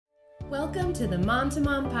Welcome to the Mom to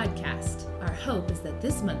Mom podcast. Our hope is that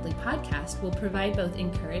this monthly podcast will provide both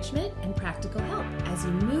encouragement and practical help as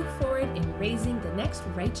you move forward in raising the next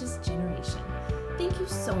righteous generation. Thank you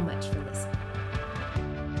so much for listening.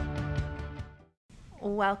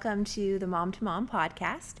 Welcome to the Mom to Mom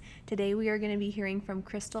podcast. Today we are going to be hearing from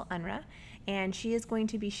Crystal Unruh, and she is going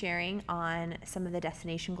to be sharing on some of the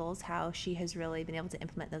destination goals, how she has really been able to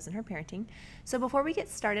implement those in her parenting. So before we get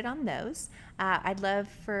started on those, I'd love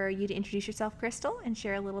for you to introduce yourself, Crystal, and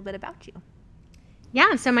share a little bit about you.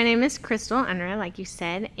 Yeah, so my name is Crystal Unruh, like you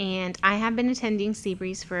said, and I have been attending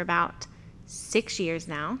Seabreeze for about 6 years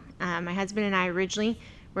now. My husband and I originally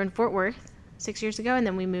were in Fort Worth 6 years ago, and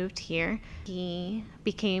then we moved here. He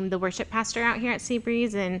became the worship pastor out here at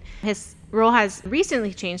Seabreeze, and his role has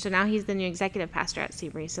recently changed, so now he's the new executive pastor at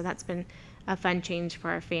Seabreeze, so that's been a fun change for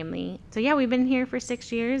our family. So yeah, we've been here for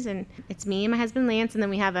 6 years, and it's me and my husband Lance, and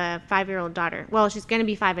then we have a 5-year-old daughter. Well, she's going to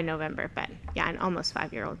be 5 in November, but yeah, an almost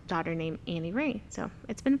 5-year-old daughter named Annie Ray, so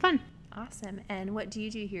it's been fun. Awesome. And what do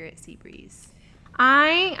you do here at Seabreeze?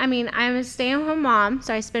 I'm a stay-at-home mom,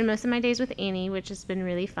 so I spend most of my days with Annie, which has been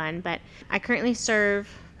really fun, but I currently serve.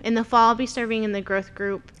 In the fall, I'll be serving in the growth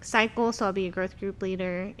group cycle, so I'll be a growth group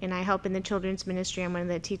leader, and I help in the children's ministry. I'm one of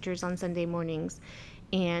the teachers on Sunday mornings,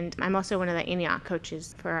 and I'm also one of the Antioch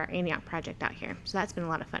coaches for our Antioch project out here, so that's been a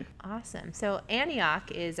lot of fun. Awesome. So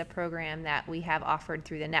Antioch is a program that we have offered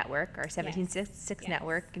through the network, our 1766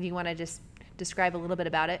 network. Do you want to just describe a little bit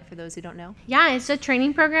about it for those who don't know? Yeah, it's a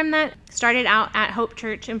training program that started out at Hope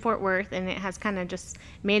Church in Fort Worth, and it has kind of just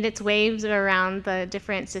made its waves around the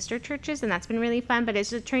different sister churches, and that's been really fun. But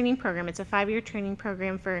it's a training program. It's a 5-year training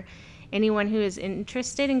program for anyone who is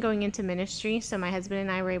interested in going into ministry. So my husband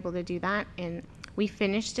and I were able to do that, and we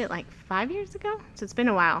finished it like 5 years ago, so it's been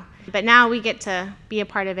a while. But now we get to be a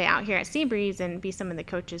part of it out here at Seabreeze and be some of the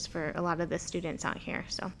coaches for a lot of the students out here.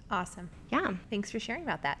 So awesome. Yeah. Thanks for sharing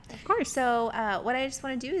about that. Of course. So what I just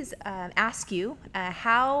want to do is ask you,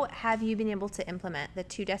 how have you been able to implement the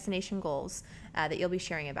 2 destination goals that you'll be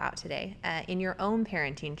sharing about today in your own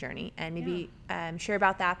parenting journey? And maybe share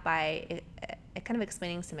about that by kind of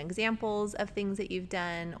explaining some examples of things that you've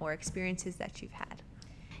done or experiences that you've had.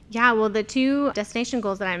 Yeah, well, the 2 destination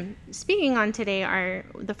goals that I'm speaking on today are,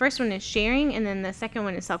 the first one is sharing, and then the second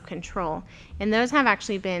one is self-control. And those have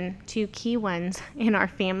actually been 2 key ones in our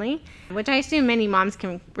family, which I assume many moms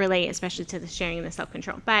can relate, especially to the sharing and the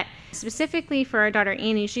self-control. But specifically for our daughter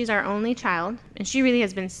Annie, she's our only child, and she really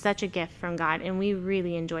has been such a gift from God, and we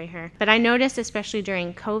really enjoy her. But I noticed, especially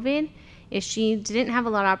during COVID, is she didn't have a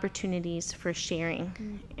lot of opportunities for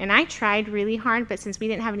sharing. And I tried really hard, but since we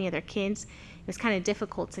didn't have any other kids, it was kind of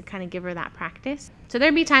difficult to kind of give her that practice. So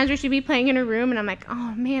there'd be times where she'd be playing in her room, and I'm like,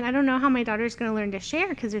 oh man, I don't know how my daughter's going to learn to share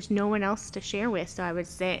because there's no one else to share with. So I would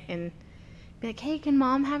sit and be like, hey, can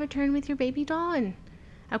mom have a turn with your baby doll? And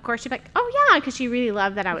of course she'd be like, oh yeah, because she really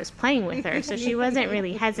loved that I was playing with her. So she wasn't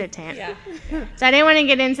really hesitant. Yeah. So I didn't want to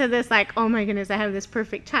get into this like, oh my goodness, I have this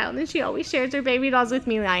perfect child, and she always shares her baby dolls with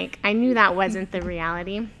me. Like, I knew that wasn't the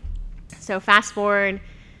reality. So fast forward,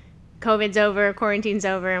 COVID's over, quarantine's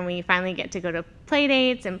over, and we finally get to go to play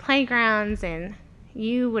dates and playgrounds, and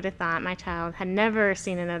you would have thought my child had never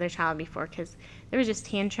seen another child before because there was just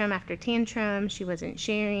tantrum after tantrum. She wasn't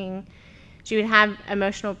sharing. She would have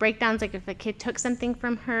emotional breakdowns, like if a kid took something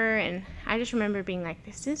from her, and I just remember being like,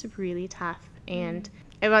 this is really tough. And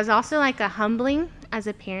it was also like a humbling as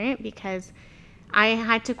a parent because I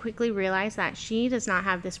had to quickly realize that she does not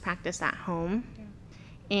have this practice at home.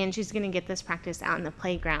 And she's going to get this practice out in the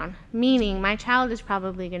playground, meaning my child is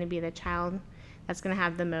probably going to be the child that's going to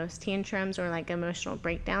have the most tantrums or like emotional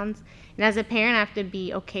breakdowns. And as a parent, I have to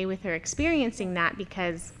be okay with her experiencing that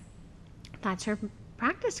because that's her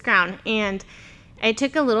practice ground. And it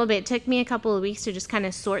took a little bit. It took me a couple of weeks to just kind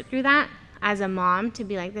of sort through that as a mom, to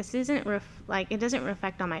be like, this isn't it doesn't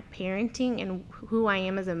reflect on my parenting and who I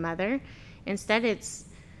am as a mother. Instead, it's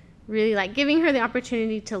really like giving her the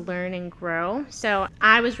opportunity to learn and grow. So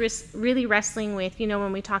I was really wrestling with,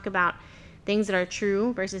 when we talk about things that are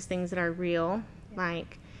true versus things that are real,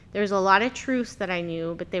 like there's a lot of truths that I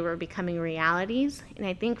knew, but they were becoming realities. And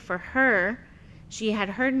I think for her, she had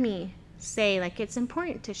heard me say like, it's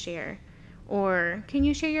important to share, or can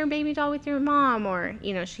you share your baby doll with your mom? Or,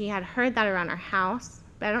 she had heard that around our house,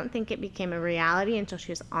 but I don't think it became a reality until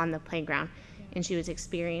she was on the playground. And she was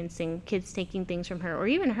experiencing kids taking things from her, or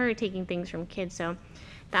even her taking things from kids. So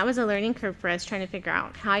that was a learning curve for us, trying to figure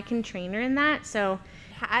out how I can train her in that. So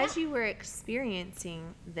as you were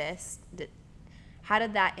experiencing this, How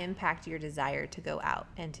did that impact your desire to go out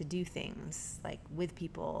and to do things like with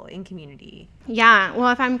people in community? Yeah,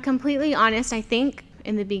 well, if I'm completely honest, I think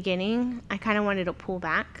in the beginning, I kind of wanted to pull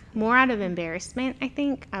back more out of embarrassment. I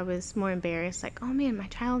think I was more embarrassed, like, oh man, my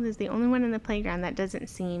child is the only one in the playground that doesn't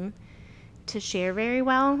seem to share very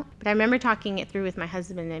well. But I remember talking it through with my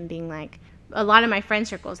husband and being like, a lot of my friend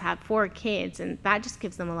circles have 4 kids, and that just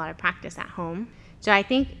gives them a lot of practice at home. So I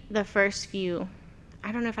think the first few,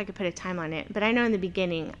 I don't know if I could put a time on it, but I know in the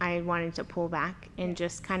beginning I wanted to pull back and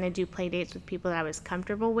just kind of do play dates with people that I was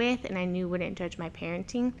comfortable with and I knew wouldn't judge my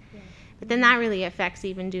parenting. Yeah. But then that really affects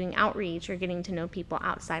even doing outreach or getting to know people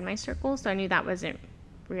outside my circle. So I knew that wasn't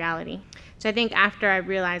reality. So I think after I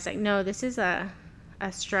realized, like, no, this is a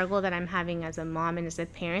struggle that I'm having as a mom and as a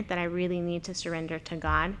parent that I really need to surrender to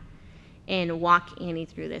God and walk Annie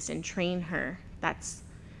through this and train her. That's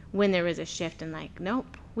when there was a shift and like,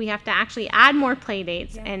 nope, we have to actually add more play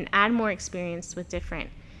dates and add more experience with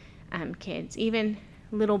different kids, even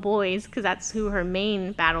little boys, because that's who her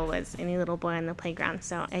main battle was, any little boy on the playground.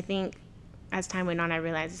 So I think as time went on, I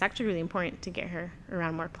realized it's actually really important to get her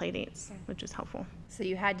around more play dates, which was helpful. So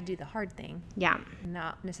you had to do the hard thing. Yeah.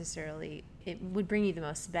 Not necessarily, it would bring you the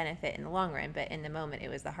most benefit in the long run, but in the moment, it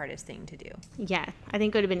was the hardest thing to do. Yeah. I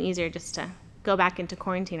think it would have been easier just to go back into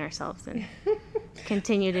quarantine ourselves and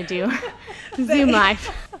continue to do Zoom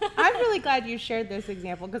life. I'm really glad you shared this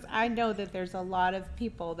example because I know that there's a lot of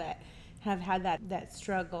people that have had that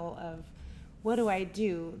struggle of, what do I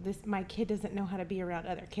do? My kid doesn't know how to be around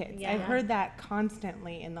other kids. Yeah. I've heard that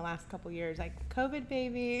constantly in the last couple years, like COVID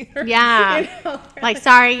baby. Yeah. You know, like,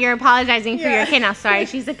 sorry, you're apologizing for your kid now. Sorry,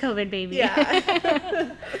 she's a COVID baby.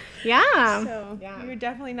 Yeah. Yeah. So you're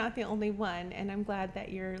definitely not the only one, and I'm glad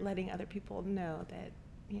that you're letting other people know that,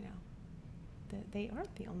 that they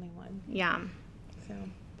aren't the only one. Yeah. So.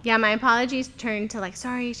 Yeah, my apologies turned to like,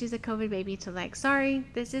 sorry, she's a COVID baby, to like, sorry,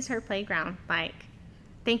 this is her playground. Like,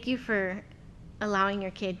 thank you for allowing your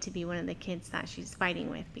kid to be one of the kids that she's fighting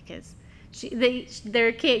with, because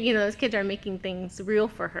their kid, those kids are making things real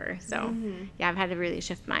for her. So yeah, I've had to really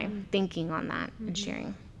shift my thinking on that and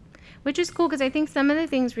sharing, which is cool because I think some of the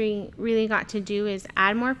things we really got to do is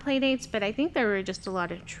add more play dates, but I think there were just a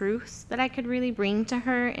lot of truths that I could really bring to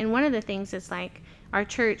her. And one of the things is like, our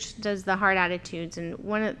church does the hard attitudes, and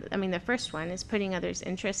the first one is putting others'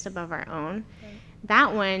 interests above our own. Right.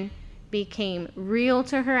 That one became real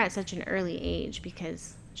to her at such an early age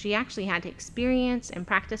because she actually had to experience and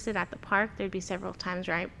practice it at the park. There'd be several times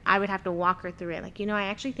where I would have to walk her through it. Like, I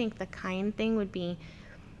actually think the kind thing would be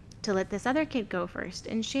to let this other kid go first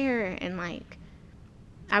and share. And like,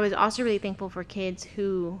 I was also really thankful for kids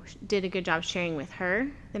who did a good job sharing with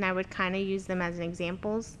her. Then I would kind of use them as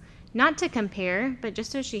examples, not to compare, but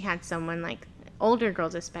just so she had someone, like older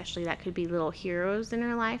girls especially, that could be little heroes in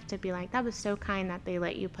her life, to be like, that was so kind that they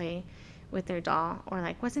let you play with their doll, or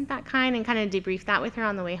like, wasn't that kind, and kind of debrief that with her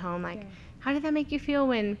on the way home, like, how did that make you feel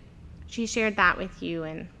when she shared that with you,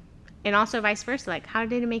 and also vice versa, like, how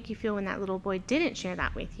did it make you feel when that little boy didn't share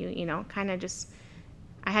that with you, kind of just,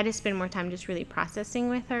 I had to spend more time just really processing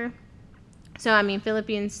with her. So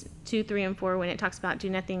Philippians 2:3-4, when it talks about do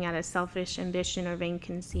nothing out of selfish ambition or vain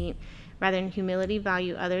conceit, rather in humility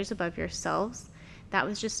value others above yourselves, that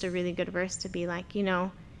was just a really good verse to be like,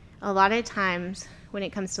 a lot of times when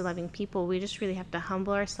it comes to loving people, we just really have to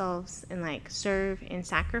humble ourselves and like serve and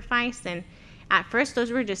sacrifice. And at first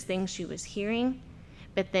those were just things she was hearing,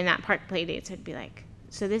 but then at park play dates I'd be like,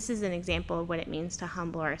 so this is an example of what it means to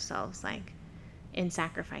humble ourselves, like in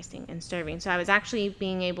sacrificing and serving. So I was actually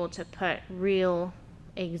being able to put real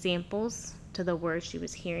examples to the words she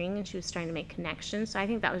was hearing, and she was starting to make connections. So I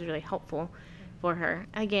think that was really helpful for her.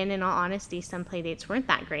 Again, in all honesty, some play dates weren't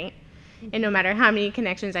that great. And no matter how many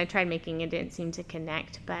connections I tried making, it didn't seem to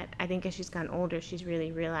connect. But I think as she's gotten older, she's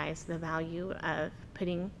really realized the value of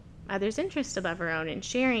putting others' interests above her own and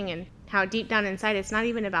sharing, and how deep down inside it's not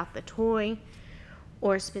even about the toy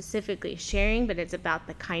or specifically sharing, but it's about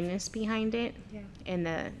the kindness behind it and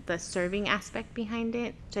the serving aspect behind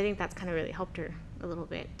it. So I think that's kind of really helped her a little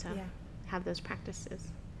bit to have those practices.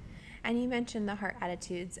 And you mentioned the heart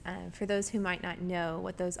attitudes. For those who might not know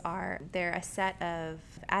what those are, they're a set of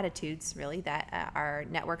attitudes, really, that our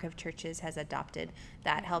network of churches has adopted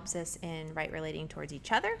that helps us in right relating towards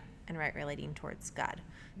each other and right relating towards God.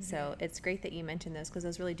 Mm-hmm. So it's great that you mentioned those, because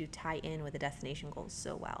those really do tie in with the destination goals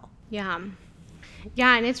so well. Yeah,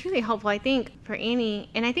 and it's really helpful, I think, for Annie.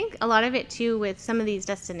 And I think a lot of it, too, with some of these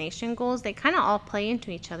destination goals, they kind of all play into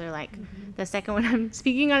each other. Like the second one I'm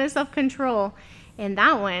speaking on is self-control. And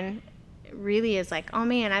that one really is like, oh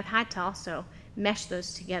man, I've had to also mesh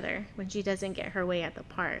those together when she doesn't get her way at the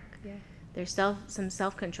park. Yeah. there's some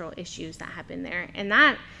self-control issues that happen there. And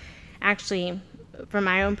that actually, from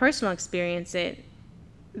my own personal experience,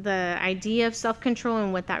 the idea of self-control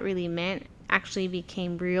and what that really meant actually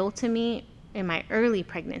became real to me in my early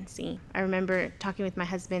pregnancy. I remember talking with my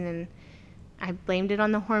husband, and I blamed it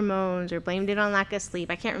on the hormones or blamed it on lack of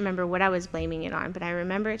sleep. I can't remember what I was blaming it on, but I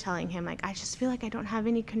remember telling him, like, I just feel like I don't have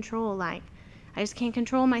any control. Like, I just can't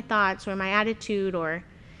control my thoughts or my attitude or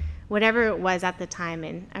whatever it was at the time.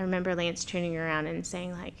 And I remember Lance turning around and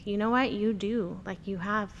saying, like, you know what? You do. Like, you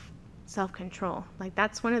have self-control. Like,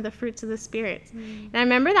 that's one of the fruits of the Spirit. And I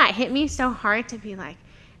remember that hit me so hard to be like,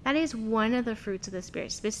 that is one of the fruits of the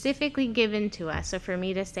Spirit specifically given to us. So for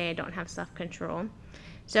me to say I don't have self-control.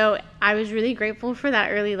 So I was really grateful for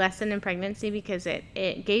that early lesson in pregnancy, because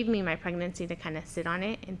it gave me my pregnancy to kind of sit on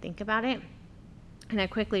it and think about it. And I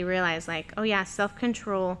quickly realized, like, oh yeah,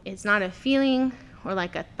 self-control is not a feeling or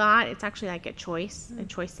like a thought. It's actually like a choice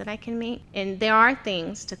that I can make. And there are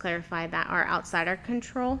things, to clarify, that are outside our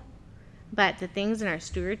control, but the things in our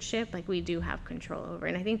stewardship, like, we do have control over.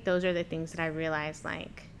 And I think those are the things that I realized,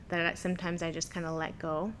 like, that sometimes I just kind of let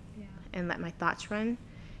go and let my thoughts run.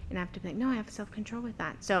 And I have to be like, no, I have self-control with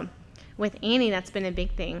that. So with Annie, that's been a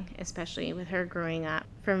big thing, especially with her growing up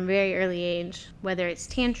from a very early age, whether it's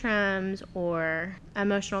tantrums or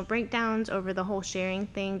emotional breakdowns over the whole sharing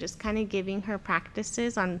thing, just kind of giving her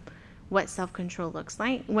practices on what self-control looks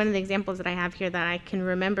like. One of the examples that I have here that I can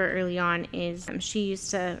remember early on is she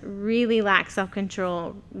used to really lack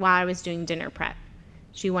self-control while I was doing dinner prep.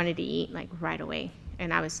 She wanted to eat like right away.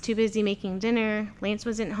 And I was too busy making dinner. Lance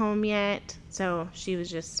wasn't home yet. So she was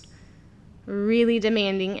just really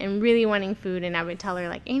demanding and really wanting food. And I would tell her,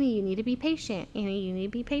 like, Annie, you need to be patient. Annie, you need to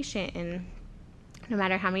be patient. And no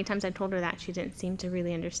matter how many times I told her that, she didn't seem to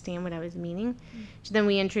really understand what I was meaning. So then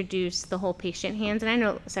we introduced the whole patient hands. And I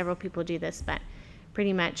know several people do this, but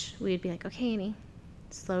pretty much we'd be like, okay, Annie,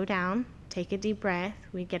 slow down, take a deep breath.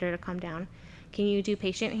 We'd get her to calm down. Can you do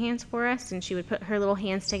patient hands for us? And she would put her little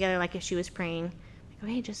hands together like if she was praying.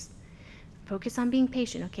 Okay, just focus on being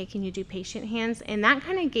patient. Okay, can you do patient hands? And that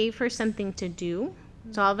kind of gave her something to do.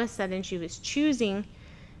 So all of a sudden she was choosing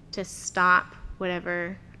to stop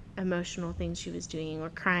whatever emotional things she was doing or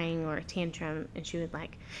crying or a tantrum, and she would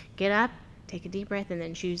like get up, take a deep breath, and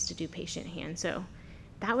then choose to do patient hands. So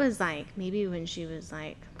that was like maybe when she was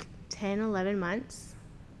like 10, 11 months,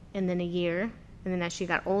 and then a year. And then as she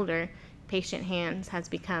got older, patient hands has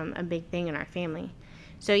become a big thing in our family.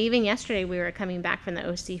 So even yesterday, we were coming back from the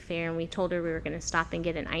OC fair, and we told her we were going to stop and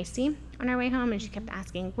get an icy on our way home. And she kept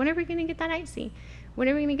asking, when are we going to get that icy? When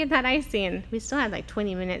are we going to get that icy? And we still had like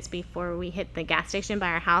 20 minutes before we hit the gas station by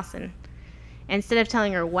our house. And instead of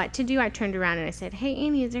telling her what to do, I turned around and I said, hey,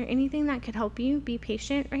 Annie, is there anything that could help you be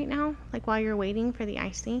patient right now? Like while you're waiting for the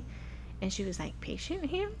icy? And she was like, patient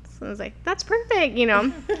hands? I was like, that's perfect, you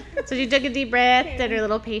know. So she took a deep breath, did her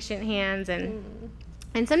little patient hands, and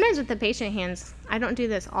sometimes with the patient hands, I don't do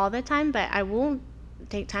this all the time, but I will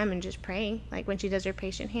take time and just pray. Like when she does her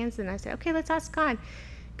patient hands, then I say, okay, let's ask God.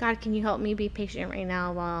 God, can you help me be patient right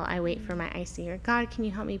now while I wait for my icy? Or God, can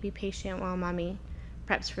you help me be patient while mommy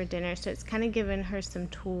preps for dinner? So it's kind of given her some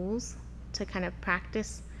tools to kind of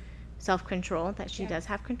practice self-control, that she does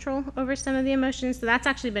have control over some of the emotions. So that's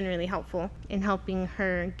actually been really helpful in helping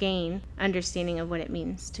her gain understanding of what it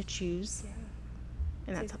means to choose.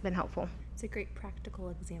 And that's been helpful. It's a great practical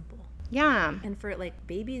example. Yeah. And for like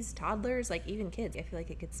babies, toddlers, like even kids, I feel like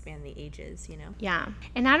it could span the ages, you know? Yeah.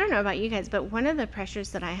 And I don't know about you guys, but one of the pressures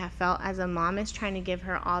that I have felt as a mom is trying to give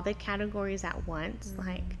her all the categories at once.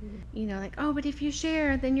 Like, you know, like, oh, but if you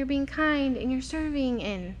share, then you're being kind and you're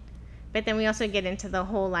serving. But then we also get into the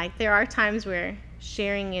whole, like, there are times where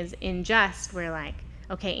sharing is unjust, where like,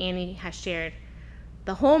 okay, Annie has shared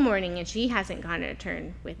the whole morning and she hasn't gotten a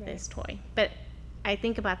turn with this toy. But I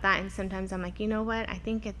think about that, and sometimes I'm like, you know what? I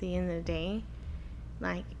think at the end of the day,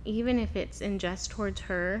 like, even if it's unjust towards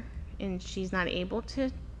her and she's not able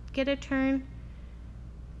to get a turn,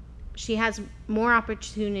 she has more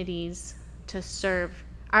opportunities to serve.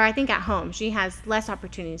 Or I think at home, she has less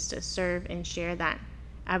opportunities to serve and share that.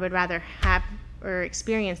 I would rather have or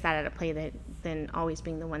experience that at a play than always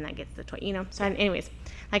being the one that gets the toy, you know? So anyways,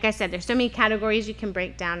 like I said, there's so many categories you can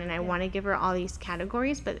break down, and I want to give her all these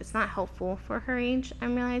categories, but it's not helpful for her age,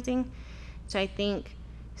 I'm realizing. So I think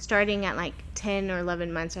starting at like 10 or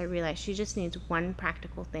 11 months, I realized she just needs one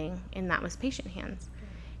practical thing, and that was patient hands.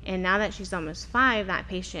 And now that she's almost 5, that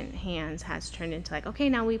patient hands has turned into like, okay,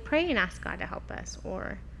 now we pray and ask God to help us,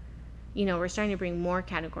 or, you know, we're starting to bring more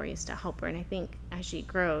categories to help her. And I think as she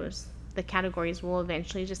grows, the categories will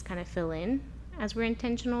eventually just kind of fill in as we're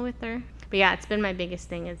intentional with her. But yeah, it's been my biggest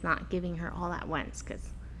thing, is not giving her all at once, because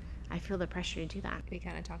I feel the pressure to do that. We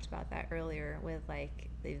kind of talked about that earlier with like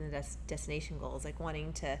even the destination goals, like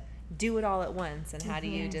wanting to do it all at once. And how do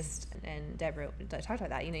you just, and Deborah talked about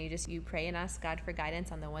that, you pray and ask God for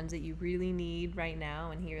guidance on the ones that you really need right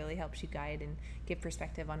now. And he really helps you guide and give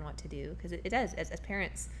perspective on what to do. Because it does, as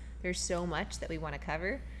parents, there's so much that we want to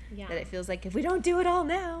cover that it feels like if we don't do it all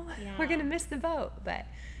now, we're going to miss the boat. But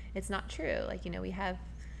it's not true. Like, we have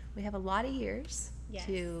a lot of years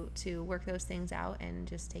to work those things out and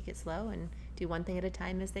just take it slow and do one thing at a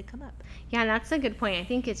time as they come up. Yeah, that's a good point. I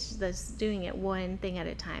think it's just doing it one thing at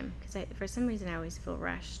a time, because for some reason I always feel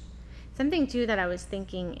rushed. Something too that I was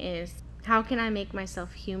thinking is, how can I make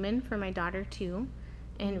myself human for my daughter too,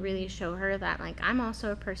 and really show her that like I'm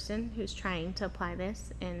also a person who's trying to apply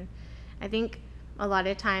this. And I think a lot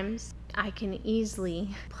of times I can easily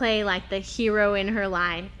play like the hero in her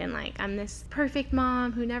life and like I'm this perfect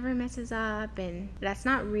mom who never messes up, and that's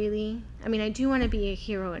not really, I do want to be a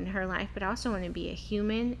hero in her life, but I also want to be a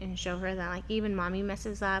human and show her that like even mommy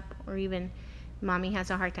messes up, or even mommy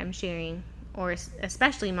has a hard time sharing, or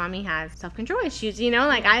especially mommy has self-control issues,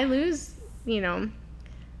 like I lose,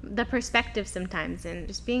 the perspective sometimes, and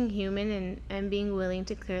just being human and being willing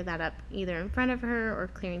to clear that up either in front of her or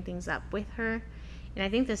clearing things up with her. And I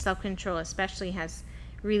think the self-control especially has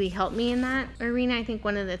really helped me in that arena. I think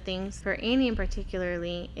one of the things for Annie in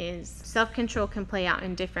particularly is self-control can play out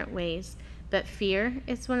in different ways, but fear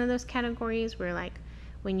is one of those categories where like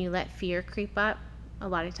when you let fear creep up, a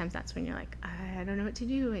lot of times that's when you're like, I don't know what to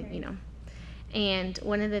do, and And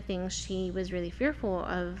one of the things she was really fearful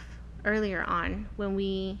of earlier on when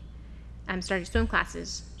we started swim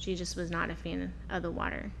classes, she just was not a fan of the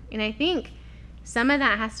water. And I think some of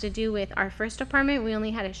that has to do with our first apartment. We only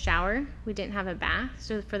had a shower. We didn't have a bath.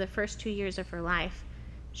 So for the first 2 years of her life,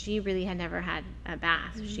 she really had never had a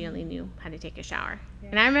bath. She only knew how to take a shower. Yeah.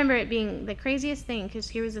 And I remember it being the craziest thing, because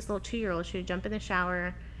here was this little 2-year-old. She would jump in the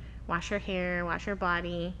shower, wash her hair, wash her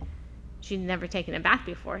body. She'd never taken a bath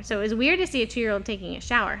before. So it was weird to see a 2-year-old taking a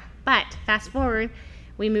shower. But fast forward,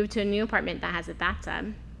 we moved to a new apartment that has a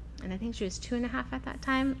bathtub. And I think she was 2.5 at that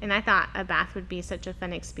time. And I thought a bath would be such a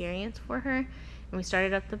fun experience for her. And we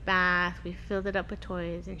started up the bath. We filled it up with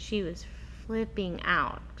toys. And she was flipping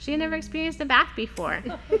out. She had never experienced a bath before.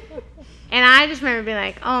 And I just remember being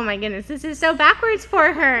like, oh my goodness, this is so backwards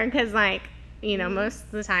for her. Because most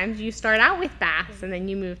of the times you start out with baths and then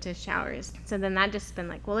you move to showers. So then that just been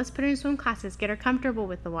like, well, let's put her in swim classes, get her comfortable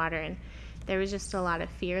with the water. And there was just a lot of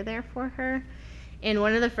fear there for her. And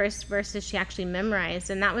one of the first verses she actually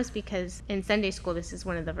memorized, and that was because in Sunday school, this is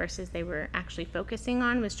one of the verses they were actually focusing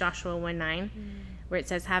on, was Joshua 1:9, where it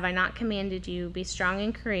says, have I not commanded you, be strong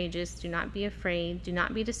and courageous, do not be afraid, do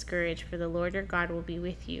not be discouraged, for the Lord your God will be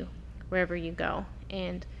with you wherever you go.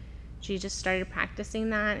 And she just started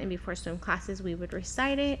practicing that, and before swim classes, we would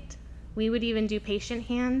recite it. We would even do patient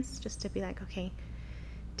hands, just to be like, okay,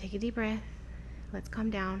 take a deep breath, let's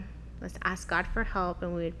calm down. Let's ask God for help,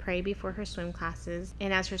 and we would pray before her swim classes.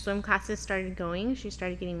 And as her swim classes started going, she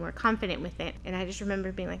started getting more confident with it. And I just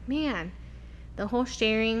remember being like, man, the whole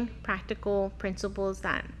sharing practical principles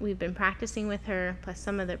that we've been practicing with her, plus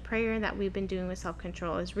some of the prayer that we've been doing with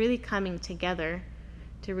self-control, is really coming together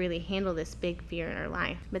to really handle this big fear in her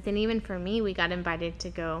life. But then even for me, we got invited to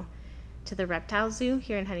go to the reptile zoo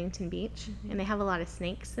here in Huntington Beach, and they have a lot of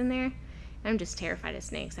snakes in there. I'm just terrified of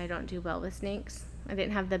snakes. I don't do well with snakes. I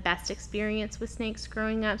didn't have the best experience with snakes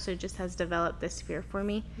growing up, so it just has developed this fear for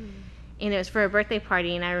me. And it was for a birthday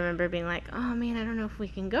party, and I remember being like, oh man, I don't know if we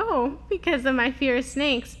can go because of my fear of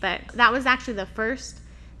snakes. But that was actually the first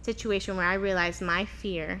situation where I realized my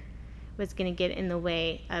fear was going to get in the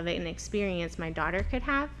way of an experience my daughter could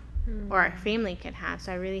have or our family could have.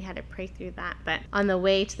 So I really had to pray through that. But on the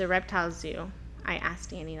way to the reptile zoo, I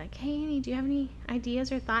asked Annie, like, hey, Annie, do you have any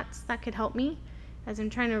ideas or thoughts that could help me as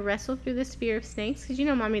I'm trying to wrestle through this fear of snakes? Because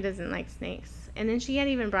Mommy doesn't like snakes. And then she had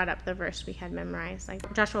even brought up the verse we had memorized,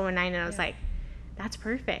 like Joshua 1:9, and I was like, that's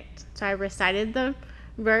perfect. So I recited the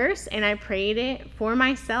verse and I prayed it for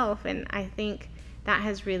myself, and I think that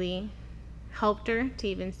has really helped her to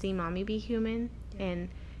even see Mommy be human and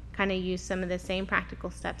kind of use some of the same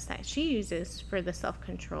practical steps that she uses for the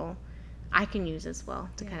self-control I can use as well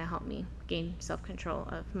to kind of help me gain self-control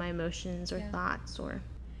of my emotions or thoughts. Or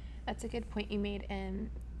that's a good point you made, and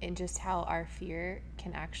just how our fear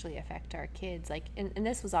can actually affect our kids. Like, and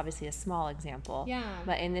this was obviously a small example. Yeah.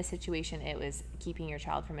 But in this situation, it was keeping your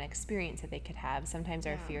child from an experience that they could have. Sometimes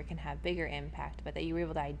our fear can have bigger impact, but that you were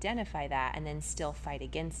able to identify that and then still fight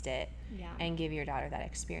against it and give your daughter that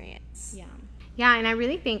experience. Yeah. Yeah, and I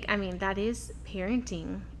really think, that is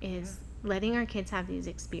parenting, is letting our kids have these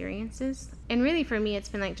experiences. And really for me, it's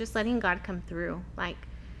been like just letting God come through. Like,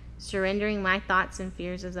 surrendering my thoughts and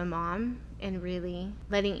fears as a mom and really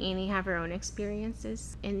letting Annie have her own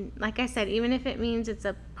experiences. And like I said, even if it means it's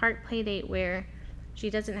a park play date where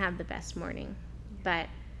she doesn't have the best morning, but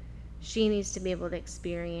she needs to be able to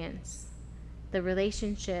experience the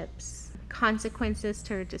relationships, consequences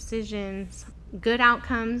to her decisions, good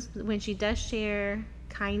outcomes when she does share,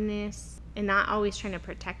 kindness, and not always trying to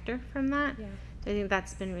protect her from that. Yeah. So I think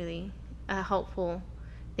that's been really a helpful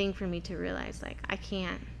thing for me to realize, like, I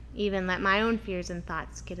can't even let my own fears and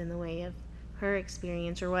thoughts get in the way of her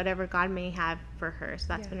experience or whatever God may have for her. So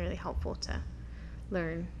that's been really helpful to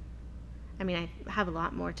learn. I mean, I have a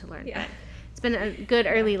lot more to learn, but it's been a good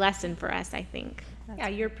early lesson for us, I think. Yeah,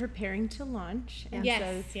 you're preparing to launch, and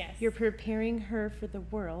so you're preparing her for the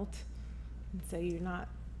world, and so you're not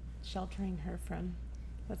sheltering her from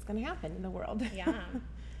what's going to happen in the world.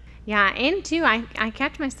 Yeah, and too, I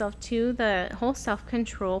catch myself too, the whole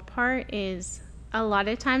self-control part is a lot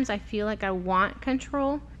of times I feel like I want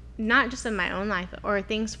control, not just in my own life or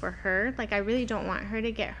things for her. Like, I really don't want her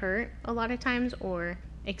to get hurt a lot of times or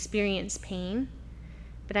experience pain.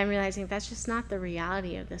 But I'm realizing that's just not the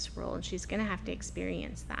reality of this world. She's going to have to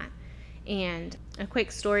experience that. And a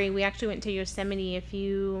quick story, we actually went to Yosemite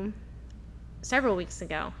several weeks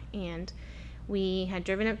ago, and we had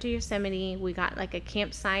driven up to Yosemite. We got like a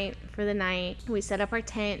campsite for the night. We set up our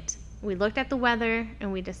tent. We looked at the weather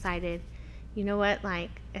and we decided, you know what,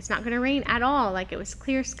 like, it's not going to rain at all. Like, it was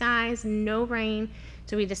clear skies, no rain.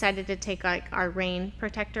 So we decided to take like our rain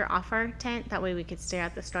protector off our tent. That way we could stare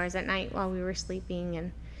at the stars at night while we were sleeping.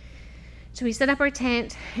 And so we set up our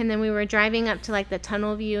tent, and then we were driving up to like the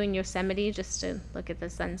tunnel view in Yosemite just to look at the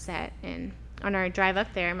sunset. And on our drive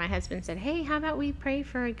up there, my husband said, hey, how about we pray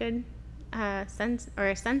for a good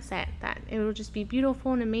sunset, that it will just be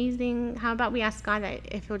beautiful and amazing. How about we ask God that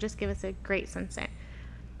if he'll just give us a great sunset?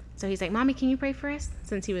 So he's like, Mommy, can you pray for us?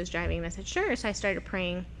 Since he was driving. And I said, sure. So I started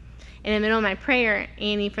praying. In the middle of my prayer,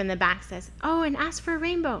 Annie from the back says, oh, and ask for a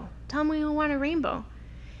rainbow. Tell me you want a rainbow.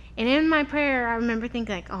 And in my prayer, I remember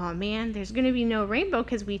thinking like, oh man, there's going to be no rainbow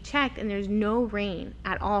because we checked and there's no rain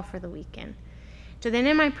at all for the weekend. So then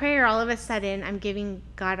in my prayer, all of a sudden, I'm giving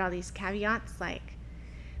God all these caveats like,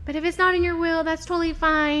 but if it's not in your will, that's totally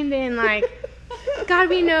fine. And like, God,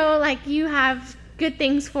 we know like you have good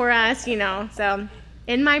things for us, you know. So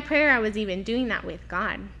in my prayer, I was even doing that with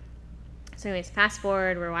God. So anyways, fast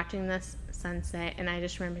forward, we're watching this sunset, and I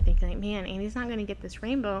just remember thinking like, man, Annie's not going to get this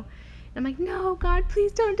rainbow. And I'm like, no, God,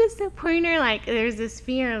 please don't disappoint her. Like, there's this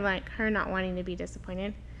fear of like her not wanting to be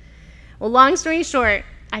disappointed. Well, long story short,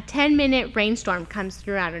 a 10-minute rainstorm comes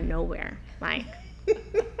through out of nowhere. Like,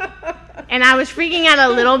 and I was freaking out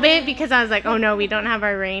a little bit because I was like, oh no, we don't have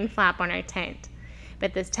our rain flap on our tent.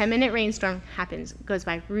 But this 10-minute rainstorm goes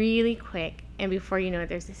by really quick. And before you know it,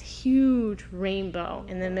 there's this huge rainbow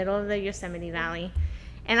in the middle of the Yosemite Valley.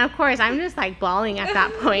 And of course, I'm just like bawling at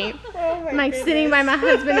that point. I'm like sitting by my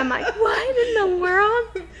husband. I'm like, what in the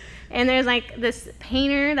world? And there's like this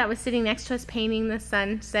painter that was sitting next to us painting the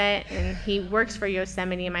sunset. And he works for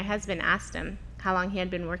Yosemite. And my husband asked him how long he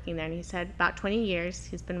had been working there. And he said about 20 years.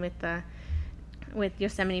 He's been with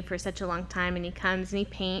Yosemite for such a long time. And he comes and he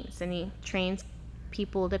paints and he trains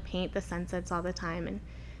people to paint the sunsets all the time. And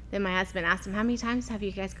then my husband asked him, how many times have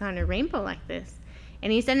you guys gotten a rainbow like this?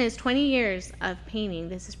 And he said in his 20 years of painting,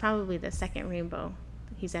 this is probably the second rainbow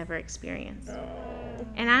he's ever experienced. Oh.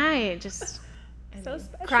 And I just... So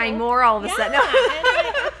special. Crying more all of a sudden.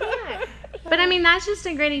 I can't. But I mean, that's just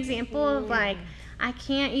a great example of like, I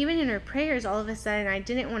can't, even in her prayers, all of a sudden, I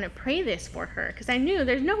didn't want to pray this for her because I knew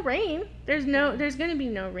there's no rain. There's going to be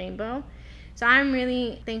no rainbow. So I'm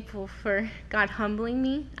really thankful for God humbling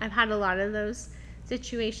me. I've had a lot of those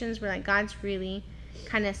situations where like God's really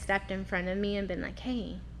kind of stepped in front of me and been like,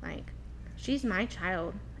 hey, like, she's my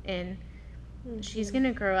child and she's going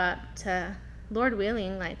to grow up to, Lord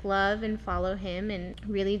willing, like love and follow him and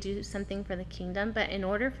really do something for the kingdom. But in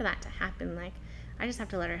order for that to happen, like, I just have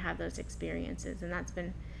to let her have those experiences. And that's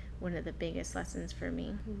been one of the biggest lessons for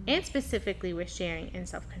me. And specifically with sharing and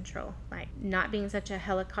self-control, like not being such a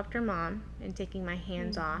helicopter mom and taking my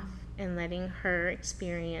hands off and letting her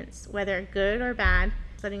experience, whether good or bad,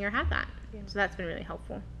 letting her have that. So that's been really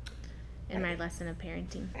helpful in my lesson of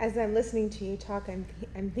parenting. As I'm listening to you talk,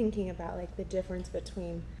 I'm thinking about like the difference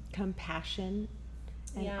between compassion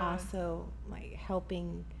and also like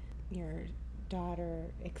helping your daughter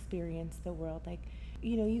experience the world. Like,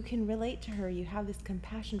 you know, you can relate to her. You have this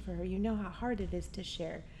compassion for her. You know how hard it is to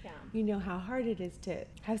share. Yeah. You know how hard it is to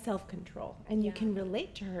have self-control. And you can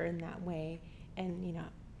relate to her in that way and, you know,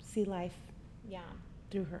 see life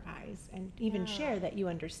through her eyes and even share that you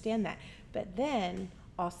understand that. But then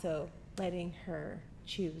also letting her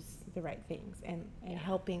choose the right things, and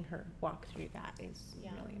helping her walk through that is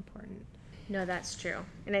really important. No, that's true.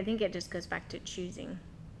 And I think it just goes back to choosing.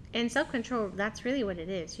 And self-control, that's really what it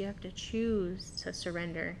is. You have to choose to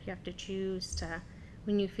surrender. You have to choose to,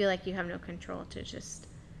 when you feel like you have no control, to just,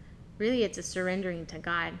 really it's a surrendering to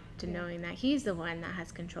God, to knowing that He's the one that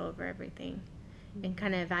has control over everything. And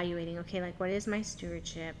kind of evaluating, okay, like what is my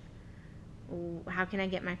stewardship? How can I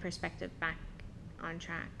get my perspective back on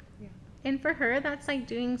track? Yeah. And for her, that's like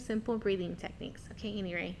doing simple breathing techniques. Okay,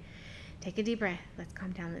 anyway, take a deep breath. Let's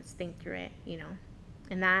calm down. Let's think through it,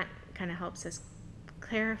 And that kind of helps us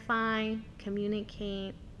clarify,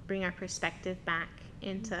 communicate, bring our perspective back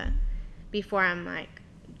into, before I'm like,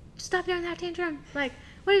 stop throwing that tantrum. Like,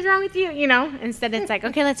 what is wrong with you? Instead it's like,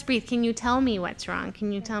 okay, let's breathe. Can you tell me what's wrong?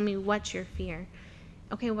 Can you tell me what's your fear?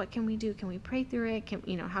 Okay, what can we do? Can we pray through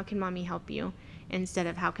it? How can mommy help you? Instead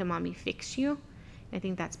of how can mommy fix you? I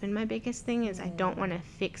think that's been my biggest thing is I don't want to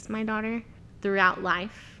fix my daughter throughout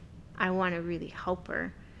life. I want to really help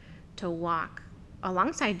her to walk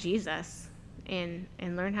alongside Jesus and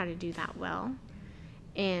learn how to do that well.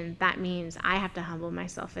 And that means I have to humble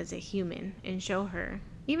myself as a human and show her,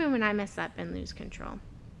 even when I mess up and lose control.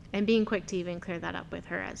 And being quick to even clear that up with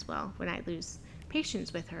her as well when I lose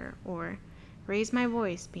patience with her or raise my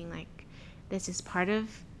voice, being like, this is part of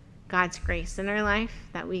God's grace in our life,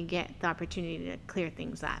 that we get the opportunity to clear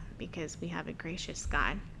things up because we have a gracious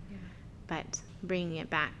God. Yeah. But bringing it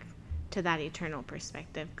back to that eternal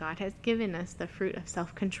perspective, God has given us the fruit of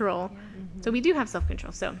self-control. Yeah. Mm-hmm. So we do have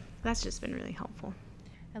self-control. So that's just been really helpful.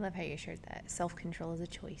 I love how you shared that self-control is a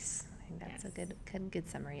choice. I think that's a good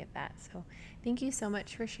summary of that. So thank you so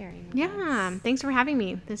much for sharing with us. Thanks for having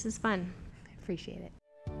me. This is fun. I appreciate it.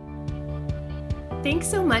 Thanks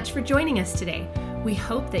so much for joining us today. We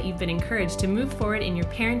hope that you've been encouraged to move forward in your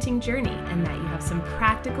parenting journey and that you have some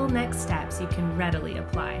practical next steps you can readily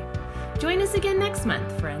apply. Join us again next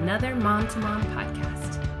month for another Mom to Mom podcast.